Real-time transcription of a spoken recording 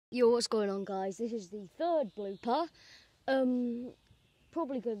Yo, what's going on, guys? This is the third blooper.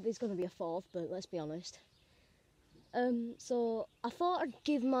 Probably there's going to be a fourth, but let's be honest. So I thought I'd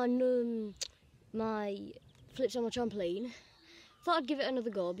give my flips on my trampoline. Thought I'd give it another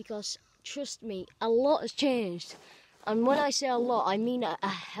go because, trust me, a lot has changed. And when I say a lot, I mean a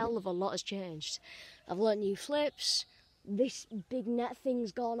hell of a lot has changed. I've learnt new flips. This big net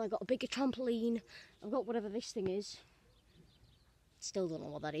thing's gone. I got a bigger trampoline. I've got whatever this thing is. Still don't know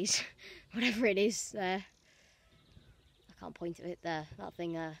what that is. Whatever it is there. I can't point at it there. That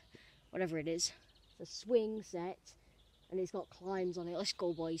thing there. Whatever it is. It's a swing set. And it's got climbs on it. Let's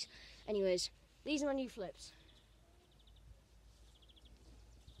go, boys. Anyways, these are my new flips.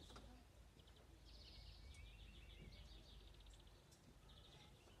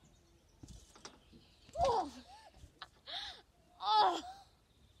 Oh! Oh!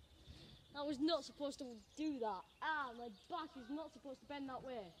 I was not supposed to do that. Ah, my back is not supposed to bend that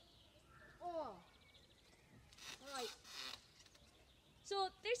way. Oh! Alright. So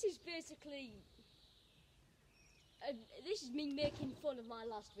this is basically... this is me making fun of my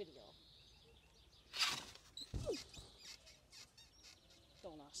last video.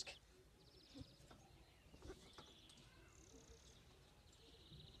 Don't ask.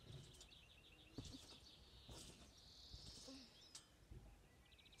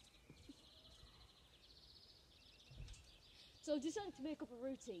 So I decided to make up a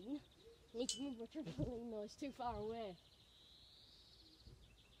routine. I need to move my trampoline though, it's too far away.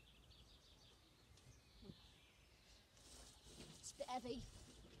 It's a bit heavy.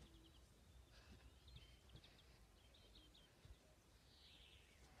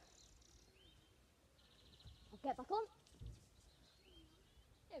 I'll get back on.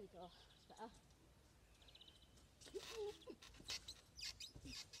 There we go, that's better.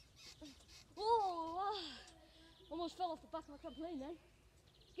 Oh! Almost fell off the back of my trampoline then.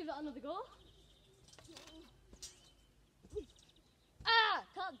 Let's give that another go. Ah!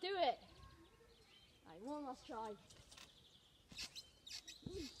 Can't do it! Right, one last try.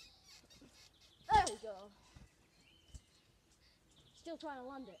 There we go. Still trying to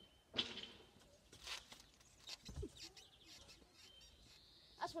land it.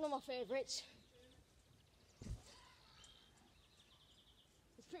 That's one of my favourites.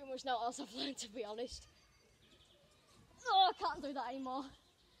 It's pretty much not else I've learned, to be honest. Oh, I can't do that anymore.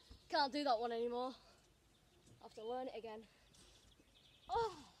 Can't do that one anymore. I have to learn it again.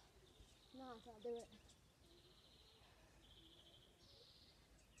 Oh! No, I can't do it.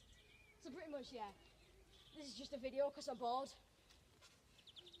 So pretty much, yeah. This is just a video because I'm bored.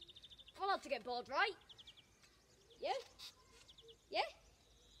 I'm allowed to get bored, right? Yeah? Yeah?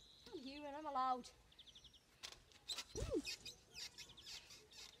 I'm human, I'm allowed.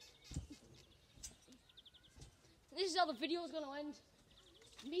 This is how the video is going to end.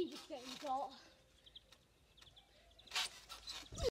 Me just getting caught.